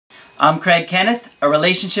I'm Craig Kenneth, a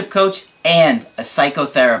relationship coach and a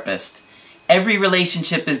psychotherapist. Every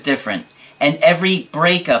relationship is different, and every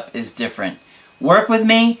breakup is different. Work with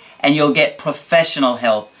me, and you'll get professional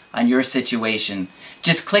help on your situation.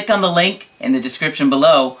 Just click on the link in the description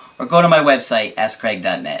below, or go to my website,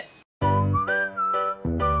 AskCraig.net.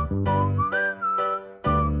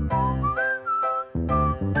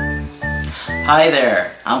 Hi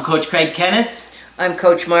there, I'm Coach Craig Kenneth. I'm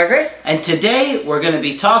Coach Margaret. And today we're going to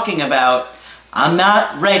be talking about I'm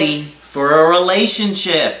not ready for a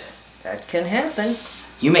relationship. That can happen.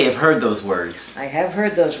 You may have heard those words. I have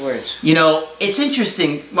heard those words. You know, it's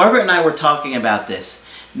interesting. Margaret and I were talking about this.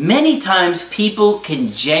 Many times people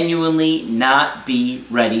can genuinely not be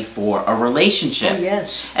ready for a relationship. Oh,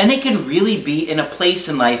 yes. And they can really be in a place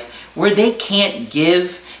in life where they can't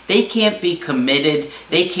give, they can't be committed,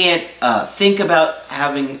 they can't think about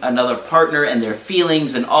having another partner and their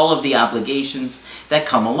feelings and all of the obligations that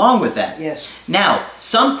come along with that. Yes. Now,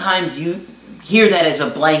 sometimes you hear that as a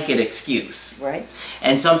blanket excuse. Right.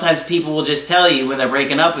 And sometimes people will just tell you when they're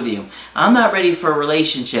breaking up with you, I'm not ready for a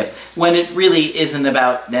relationship, when it really isn't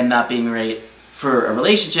about them not being ready for a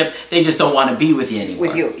relationship. They just don't want to be with you anymore.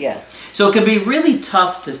 With you, yeah. So it can be really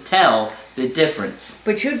tough to tell the difference.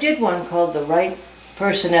 But you did one called The Right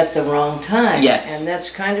Person at the Wrong Time. Yes. And that's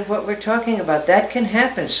kind of what we're talking about. That can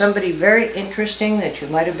happen. Somebody very interesting that you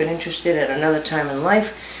might have been interested at another time in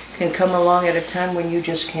life can come along at a time when you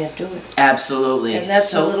just can't do it. Absolutely. And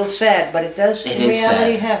that's a little sad, but it does in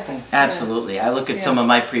reality happen. Absolutely. Yeah. I look at some of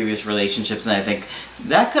my previous relationships and I think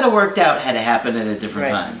that could have worked out had it happened at a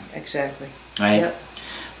different time. Exactly. Right? Yep.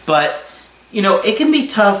 But, you know, it can be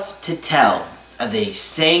tough to tell. Are they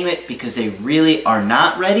saying it because they really are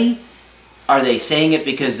not ready? Are they saying it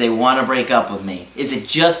because they want to break up with me? Is it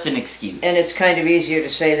just an excuse? And it's kind of easier to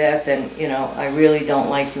say that than, you know, I really don't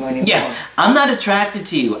like you anymore. Yeah, I'm not attracted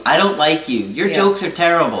to you. I don't like you. Your jokes are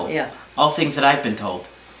terrible. Yeah. All things that I've been told.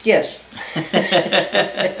 Yes.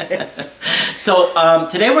 So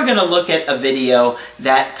today we're going to look at a video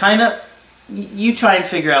that kind of, you try and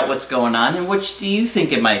figure out what's going on, and which do you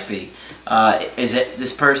think it might be? Is it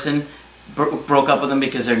this person broke up with them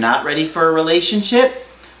because they're not ready for a relationship?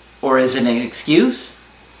 Or is it an excuse?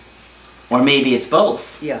 Or maybe it's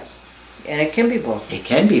both. Yeah. And it can be both. It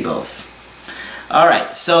can be both.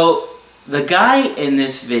 Alright, so the guy in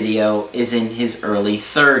this video is in his early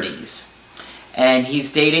 30s. And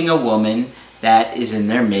he's dating a woman that is in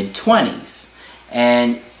their mid-20s.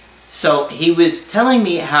 And so he was telling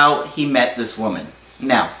me how he met this woman.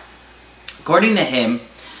 Now, according to him,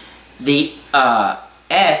 the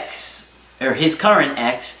ex, or his current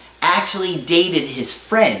ex, actually dated his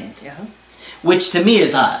friend, which to me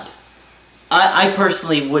is odd. I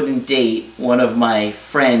personally wouldn't date one of my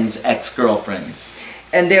friend's ex-girlfriends.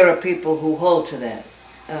 And there are people who hold to that.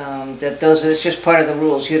 It's just part of the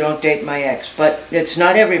rules. You don't date my ex, but it's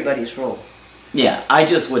not everybody's rule. Yeah, I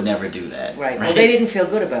just would never do that. Right. Well, they didn't feel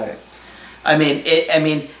good about it. I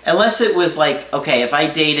mean, unless it was like, okay, if I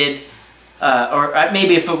dated. Or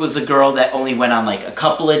maybe if it was a girl that only went on like a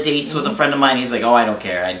couple of dates with a friend of mine, he's like, oh, I don't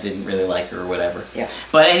care, I didn't really like her or whatever. Yeah.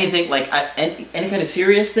 But anything like any kind of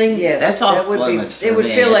serious thing, that's off limits. It would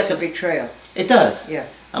feel like a betrayal. It does. Yeah.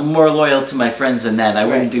 I'm more loyal to my friends than that. I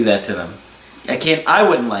wouldn't do that to them. I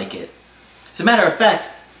wouldn't like it. As a matter of fact,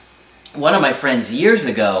 one of my friends years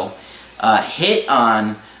ago hit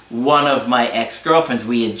on one of my ex-girlfriends.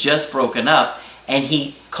 We had just broken up, and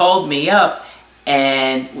he called me up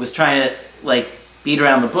and was trying to like beat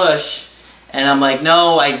around the bush, and I'm like,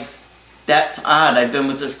 no, that's odd. I've been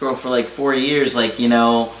with this girl for like 4 years, like, you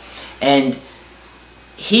know, and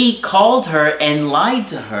he called her and lied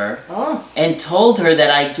to her and told her that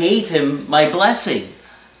I gave him my blessing.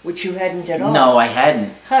 Which you hadn't at all. No, I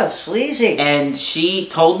hadn't. How sleazy. And she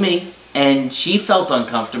told me, and she felt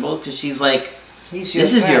uncomfortable because she's like, this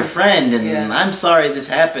is your friend, and I'm sorry this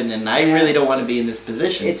happened, and I really don't want to be in this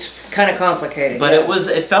position. It's kind of complicated. But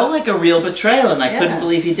it felt like a real betrayal, and I couldn't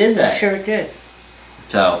believe he did that. Sure it did.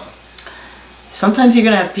 So, sometimes you're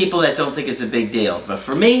going to have people that don't think it's a big deal. But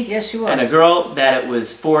for me, yes, you are. And a girl that it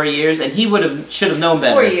was 4 years, and he should have known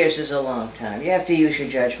better. 4 years is a long time. You have to use your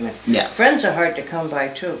judgment. Yeah. Friends are hard to come by,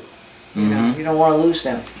 too. You know, you don't want to lose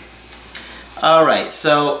them. All right,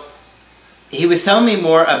 so he was telling me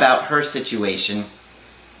more about her situation,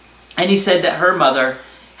 and he said that her mother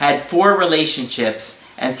had 4 relationships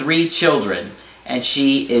and 3 children, and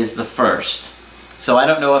she is the first. So I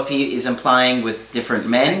don't know if he is implying with different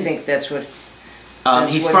men. I think that's what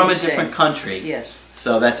he's from a different country. Yes.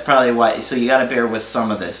 So that's probably why. So you got to bear with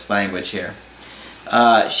some of this language here.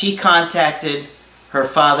 She contacted her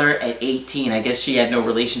father at 18. I guess she had no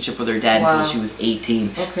relationship with her dad until she was 18.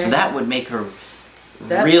 Okay. So that would make her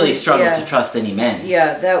That really would- struggle yeah. to trust any men.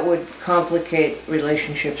 Yeah, that would complicate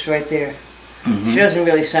relationships right there. She doesn't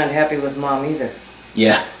really sound happy with Mom either.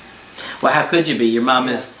 Yeah. Well, how could you be? Your mom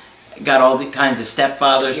has got all the kinds of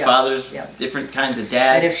stepfathers, Yeah. fathers, Yeah. different kinds of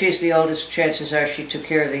And if dads. she's the oldest, chances are she took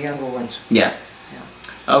care of the younger ones. Yeah.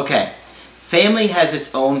 Okay. Family has its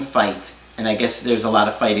own fight, and I guess there's a lot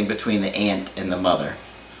of fighting between the aunt and the mother.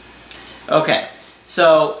 Okay.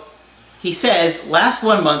 So he says, last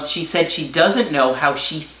 1 month she said she doesn't know how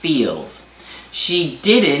she feels. She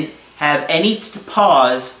didn't have any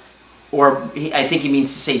pause, or I think he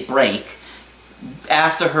means to say break,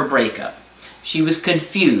 after her breakup. She was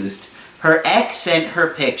confused. Her ex sent her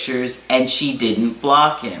pictures and she didn't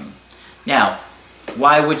block him. Now,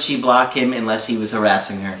 why would she block him unless he was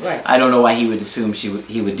harassing her? Right. I don't know why he would assume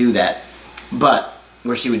he would do that,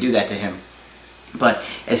 or she would do that to him. But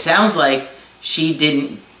it sounds like she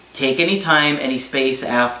didn't take any time, any space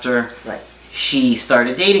after she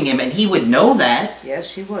started dating him, and he would know that.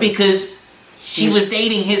 Yes, he would. Because she was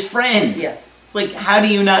dating his friend. Yeah. Like, how do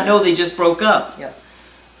you not know they just broke up? Yeah.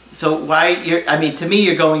 So to me,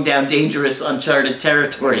 you're going down dangerous, uncharted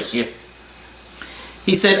territory here.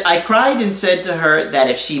 He said, I cried and said to her that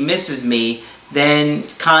if she misses me, then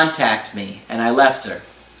contact me. And I left her.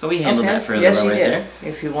 So we handled that further yes, he right did. there.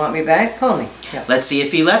 If you want me back, call me. Yeah. Let's see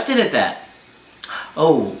if he left it at that.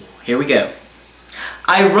 Oh, here we go.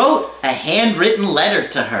 I wrote a handwritten letter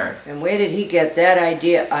to her. And where did he get that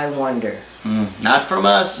idea, I wonder? Not from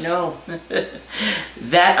us. No.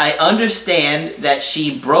 That I understand that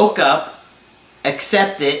she broke up,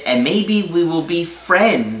 accept it, and maybe we will be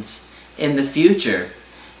friends in the future.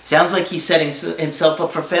 Sounds like he's setting himself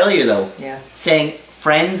up for failure, though. Yeah. Saying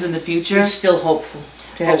friends in the future? He's still hopeful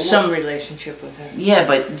to have But some relationship with her. Yeah,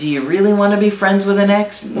 but do you really want to be friends with an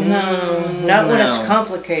ex? No, not when it's No.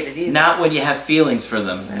 complicated either. Not when you have feelings for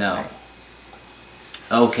them, no. Right.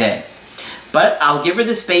 Okay. But I'll give her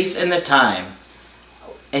the space and the time.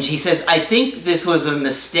 And he says, I think this was a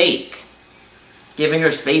mistake. Giving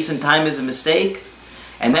her space and time is a mistake.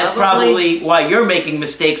 And that's probably why you're making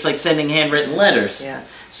mistakes like sending handwritten letters. Yeah.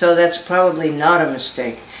 So that's probably not a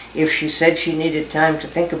mistake. If she said she needed time to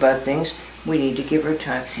think about things, we need to give her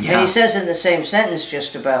time. Yeah. And he says in the same sentence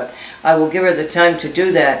just about, I will give her the time to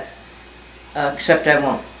do that, except I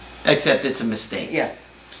won't. Except it's a mistake. Yeah.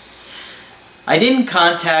 I didn't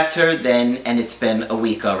contact her then, and it's been a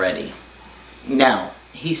week already. Now,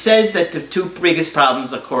 he says that the two biggest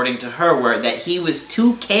problems, according to her, were that he was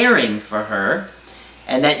too caring for her,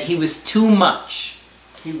 and that he was too much.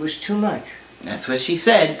 He was too much. That's what she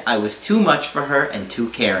said. I was too much for her and too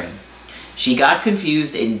caring. She got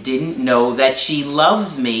confused and didn't know that she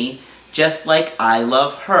loves me just like I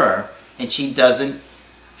love her, and she doesn't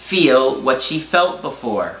feel what she felt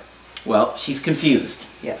before. Well, she's confused.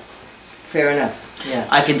 Yeah. Fair enough. Yeah.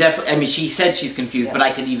 I can definitely, I mean, she said she's confused, Yeah. but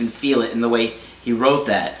I could even feel it in the way he wrote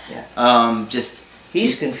that. Yeah. Just...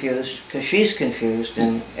 He's confused because she's confused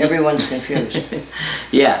and everyone's confused.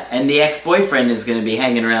 Yeah, and the ex-boyfriend is going to be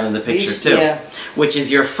hanging around in the picture too. Yeah. Which is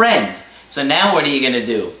your friend. So now what are you going to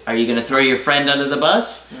do? Are you going to throw your friend under the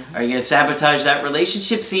bus? Are you going to sabotage that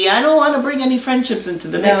relationship? See, I don't want to bring any friendships into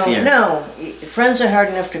the mix here. No, friends are hard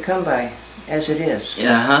enough to come by as it is.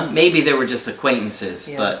 Uh-huh. Maybe they were just acquaintances,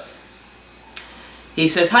 Yeah. but... He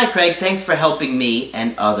says, Hi Craig, thanks for helping me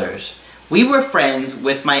and others. We were friends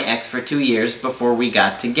with my ex for 2 years before we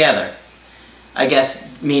got together. I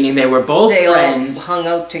guess meaning they were both They friends all hung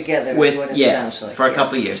out together, with is what it sounds like. for a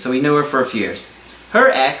couple of years. So we knew her for a few years. Her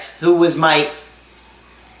ex, who was my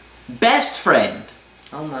best friend,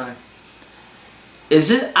 Oh my. is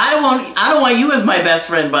this? I don't want you as my best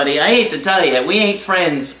friend, buddy. I hate to tell you, we ain't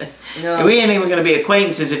friends. No. We ain't even going to be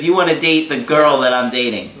acquaintances if you want to date the girl that I'm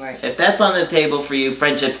dating. Right. If that's on the table for you,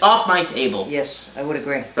 friendship's off my table. Yes, I would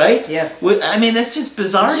agree. Right? Yeah. I mean, that's just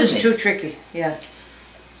bizarre to This me. is too tricky. Yeah.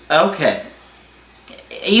 Okay.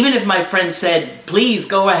 Even if my friend said, please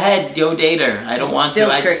go ahead, go date her. I don't want Still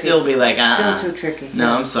to. I'd tricky. still be like, Still too tricky.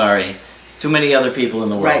 No, I'm sorry. There's too many other people in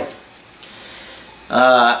the world.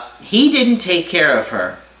 Right. He didn't take care of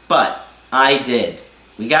her, but I did.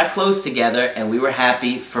 We got close together, and we were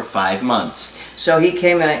happy for 5 months. So he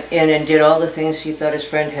came in and did all the things he thought his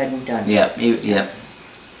friend hadn't done. Yep, yep.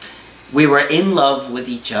 We were in love with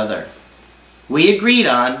each other. We agreed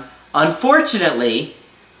on, unfortunately,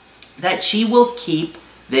 that she will keep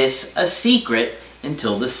this a secret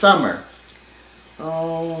until the summer.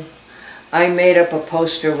 Oh, I made up a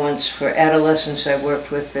poster once for adolescents I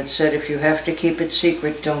worked with that said if you have to keep it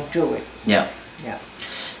secret, don't do it. Yeah. Yeah.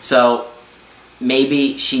 So,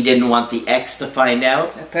 maybe she didn't want the ex to find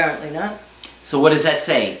out. Apparently not. So what does that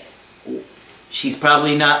say? She's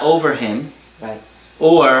probably not over him. Right.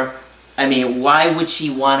 Or, I mean, why would she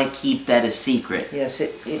want to keep that a secret? Yes,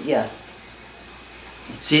 yeah.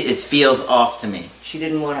 It feels off to me. She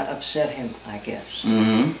didn't want to upset him, I guess.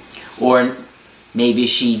 Mm-hmm. Or maybe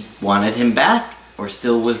she wanted him back, or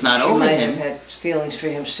still was not over him. She might have had feelings for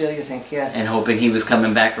him still, you think, yeah. And hoping he was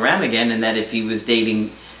coming back around again, and that if he was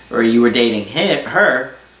dating, or you were dating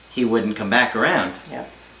her, he wouldn't come back around. Yeah.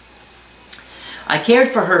 I cared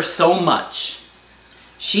for her so much.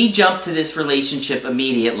 She jumped to this relationship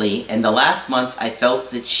immediately, and the last months I felt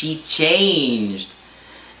that she changed.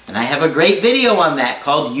 And I have a great video on that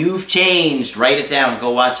called You've Changed. Write it down.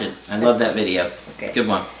 Go watch it. I love that video. Okay. Good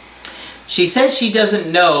one. She says she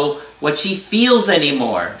doesn't know what she feels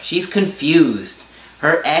anymore. She's confused.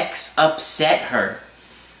 Her ex upset her.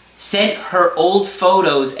 Sent her old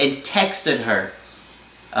photos and texted her.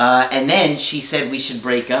 And then she said we should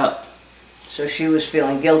break up. So she was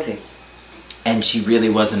feeling guilty. And she really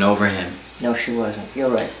wasn't over him. No, she wasn't. You're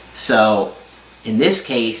right. So, in this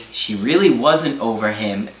case, she really wasn't over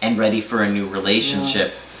him and ready for a new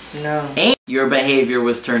relationship. No. And your behavior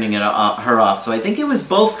was turning her off. So I think it was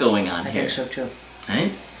both going on here. I think so too.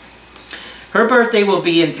 Right? Her birthday will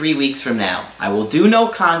be in 3 weeks from now. I will do no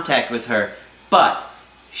contact with her, but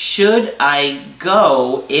should I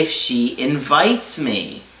go if she invites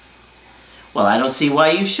me? Well, I don't see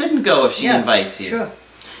why you shouldn't go if she invites you. Sure.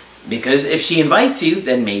 Because if she invites you,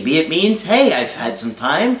 then maybe it means, hey, I've had some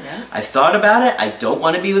time. Yeah. I've thought about it. I don't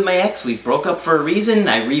want to be with my ex. We broke up for a reason.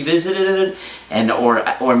 I revisited it. And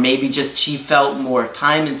or maybe just she felt more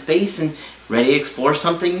time and space and ready to explore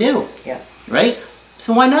something new. Yeah. Right?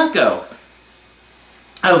 So why not go?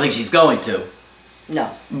 I don't think she's going to.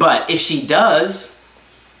 No. But if she does,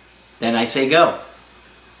 then I say go.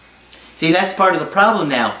 See, that's part of the problem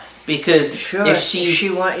now. Because if she's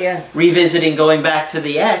revisiting going back to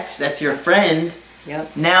the ex, that's your friend.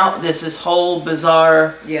 Yep. Now there's this whole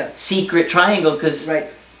bizarre secret triangle because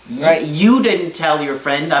you didn't tell your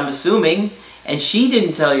friend, I'm assuming, and she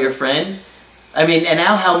didn't tell your friend. I mean, and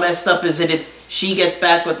now how messed up is it if she gets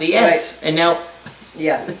back with the ex and now...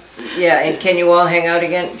 Yeah. Yeah, and can you all hang out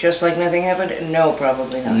again just like nothing happened? No,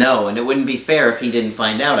 probably not. No, and it wouldn't be fair if he didn't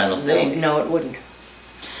find out, I don't think. No, it wouldn't.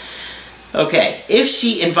 Okay, if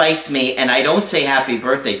she invites me and I don't say happy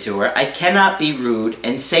birthday to her, I cannot be rude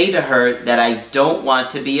and say to her that I don't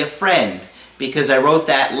want to be a friend because I wrote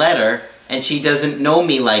that letter and she doesn't know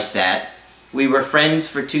me like that. We were friends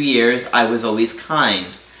for 2 years. I was always kind.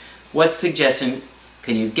 What suggestion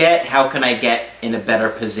can you get? How can I get in a better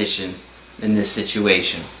position in this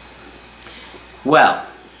situation? Well,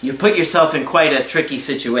 you put yourself in quite a tricky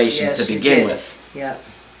situation to begin with. Yeah.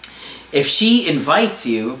 If she invites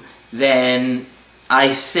you, then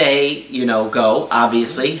I say, you know, go,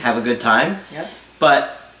 obviously, have a good time. Yep.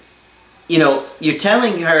 But, you know, you're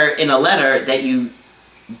telling her in a letter that you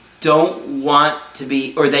don't want to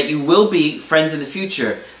be, or that you will be friends in the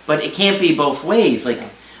future, but it can't be both ways. Like,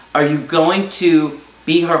 are you going to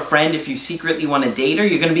be her friend if you secretly want to date her?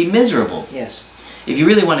 You're going to be miserable. Yes. If you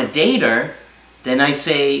really want to date her, then I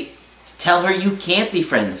say, tell her you can't be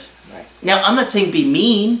friends. Right. Now, I'm not saying be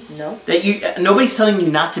mean. No. That nobody's telling you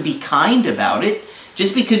not to be kind about it.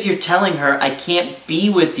 Just because you're telling her, I can't be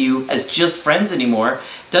with you as just friends anymore,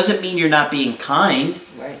 doesn't mean you're not being kind.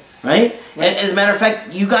 Right. Right? As a matter of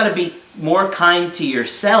fact, you got to be more kind to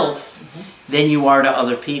yourself than you are to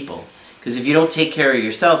other people. Because if you don't take care of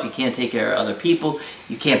yourself, you can't take care of other people.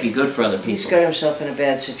 You can't be good for other people. He's got himself in a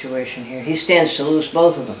bad situation here. He stands to lose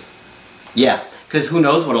both of them. Yeah. Because who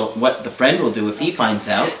knows what the friend will do if he finds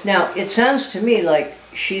out. Now, it sounds to me like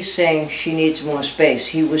she's saying she needs more space.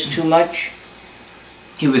 He was too much.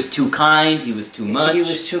 He was too kind. He was too much. He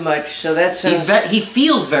was too much. So that sounds... he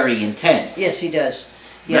feels very intense. Yes, he does.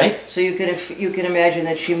 Yeah. Right? So you can imagine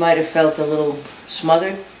that she might have felt a little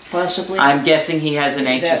smothered, possibly. I'm guessing he has an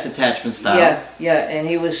anxious attachment style. Yeah, yeah, and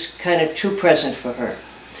he was kind of too present for her.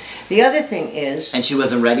 The other thing is... And she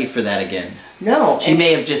wasn't ready for that again. No. She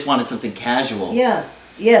may have just wanted something casual. Yeah,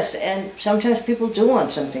 yes, and sometimes people do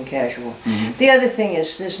want something casual. Mm-hmm. The other thing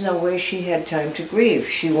is there's no way she had time to grieve.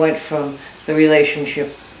 She went from the relationship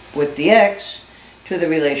with the ex to the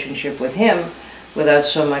relationship with him without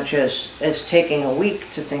so much as taking a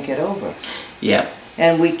week to think it over. Yeah.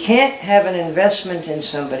 And we can't have an investment in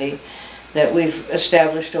somebody that we've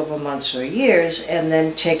established over months or years and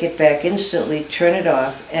then take it back instantly, turn it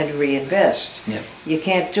off, and reinvest. Yep. You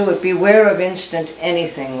can't do it. Beware of instant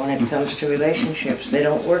anything when it comes to relationships. They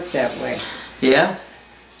don't work that way. Yeah?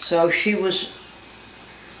 So she was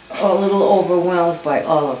a little overwhelmed by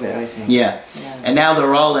all of it, I think. Yeah. Yeah. And now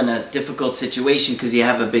they're all in a difficult situation because you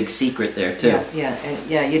have a big secret there too.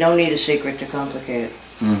 Yeah, you don't need a secret to complicate it.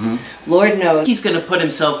 Mm-hmm. Lord knows. He's going to put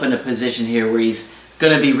himself in a position here where he's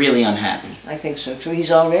going to be really unhappy. I think so too.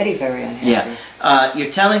 He's already very unhappy. Yeah.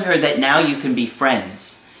 You're telling her that now you can be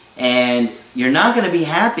friends. And you're not going to be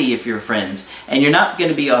happy if you're friends. And you're not going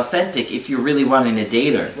to be authentic if you're really wanting to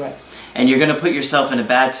date her. Right. And you're going to put yourself in a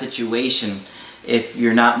bad situation if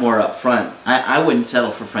you're not more upfront. I wouldn't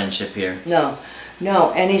settle for friendship here. No.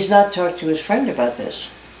 And he's not talked to his friend about this.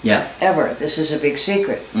 Yeah. Ever. This is a big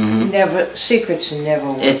secret. Mm-hmm. Secrets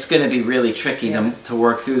never work. It's going to be really tricky to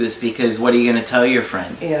work through this because what are you going to tell your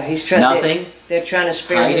friend? Yeah, he's trying. Nothing. They're trying to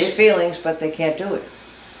spare his feelings, but they can't do it.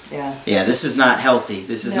 Yeah. Yeah, this is not healthy.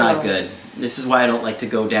 This is not good. This is why I don't like to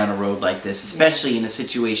go down a road like this, especially in a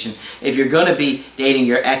situation. If you're going to be dating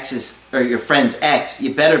your ex's or your friend's ex,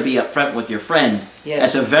 you better be upfront with your friend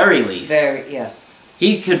at the very least.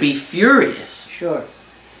 He could be furious. Sure.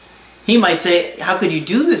 He might say, "How could you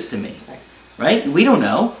do this to me?" Right? We don't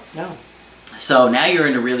know. No. So now you're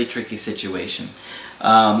in a really tricky situation.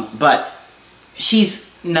 But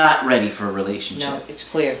she's not ready for a relationship. No, it's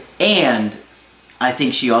clear. And I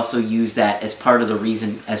think she also used that as part of the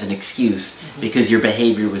reason, as an excuse, because your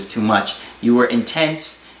behavior was too much. You were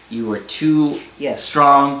intense, you were too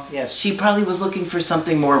strong. Yes. She probably was looking for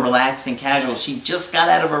something more relaxed and casual. She just got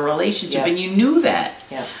out of a relationship and you knew that.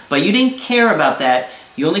 Yeah. But you didn't care about that.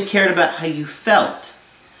 You only cared about how you felt.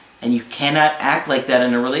 And you cannot act like that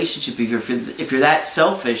in a relationship. If you're that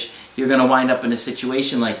selfish, you're going to wind up in a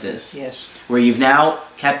situation like this. Yes. Where you've now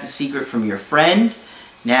kept a secret from your friend.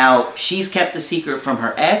 Now she's kept a secret from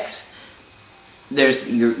her ex. There's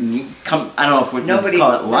I don't know if we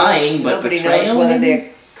call it lying, but nobody betrayal. Knows whether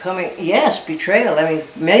they're coming. Yes, betrayal. I mean,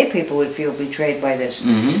 many people would feel betrayed by this.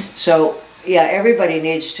 So yeah, everybody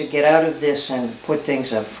needs to get out of this and put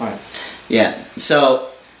things up front. Yeah. So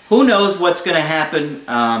who knows what's going to happen?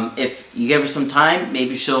 If you give her some time,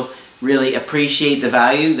 maybe she'll really appreciate the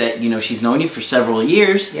value that, she's known you for several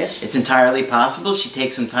years. Yes. It's entirely possible she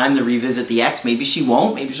takes some time to revisit the ex. Maybe she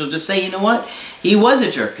won't. Maybe she'll just say, you know what? He was a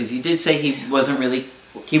jerk, because you did say he was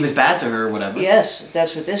bad to her or whatever. Yes,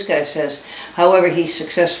 that's what this guy says. However, he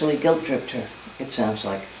successfully guilt-tripped her, it sounds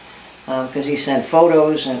like. Because he sent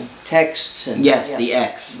photos and texts. And, yes, the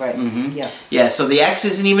ex. Right, Yeah, so the ex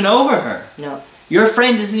isn't even over her. No. Your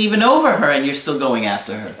friend isn't even over her, and you're still going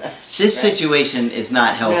after her. This situation is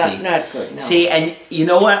not healthy. Not good, no. See, and you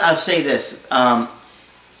know what? I'll say this.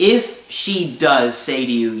 If she does say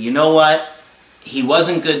to you, you know what? He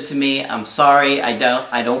wasn't good to me. I'm sorry. I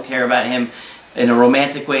don't care about him in a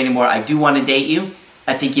romantic way anymore. I do want to date you.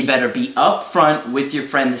 I think you better be upfront with your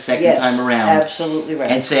friend the second time around. Absolutely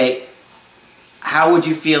right. And say, how would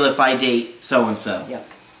you feel if I date so-and-so? Yep.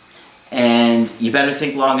 And you better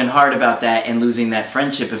think long and hard about that and losing that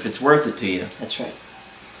friendship if it's worth it to you. That's right.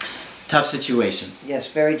 Tough situation. Yes,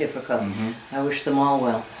 very difficult. I wish them all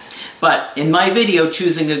well. But in my video,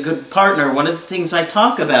 Choosing a Good Partner, one of the things I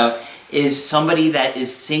talk about is somebody that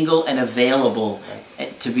is single and available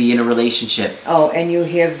to be in a relationship. Oh, and you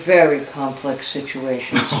hear very complex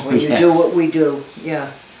situations where you do what we do.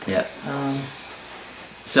 Yeah. Yeah.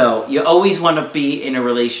 So you always want to be in a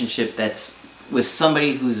relationship that's with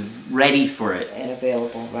somebody who's ready for it. And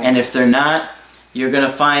available, right. And if they're not, you're going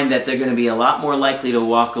to find that they're going to be a lot more likely to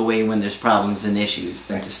walk away when there's problems and issues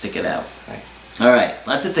than to stick it out. Right. All right, a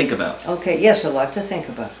lot to think about. Okay, yes, a lot to think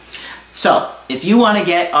about. So, if you want to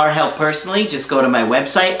get our help personally, just go to my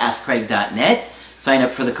website, AskCraig.net. Sign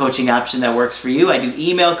up for the coaching option that works for you. I do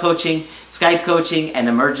email coaching, Skype coaching, and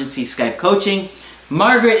emergency Skype coaching.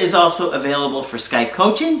 Margaret is also available for Skype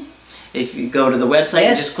coaching. If you go to the website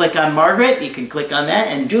and just click on Margaret, you can click on that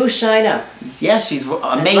and do sign up. Yeah, she's amazing.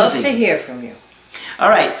 I'd love to hear from you. All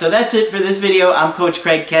right, so that's it for this video. I'm Coach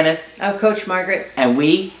Craig Kenneth. I'm Coach Margaret. And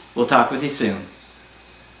we will talk with you soon.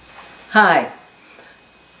 Hi,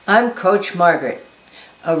 I'm Coach Margaret,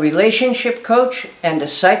 a relationship coach and a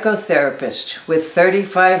psychotherapist with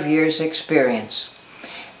 35 years experience.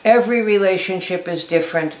 Every relationship is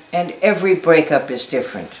different and every breakup is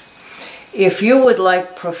different. If you would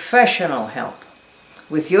like professional help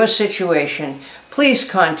with your situation, please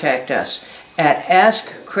contact us at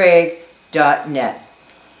askcraig.net.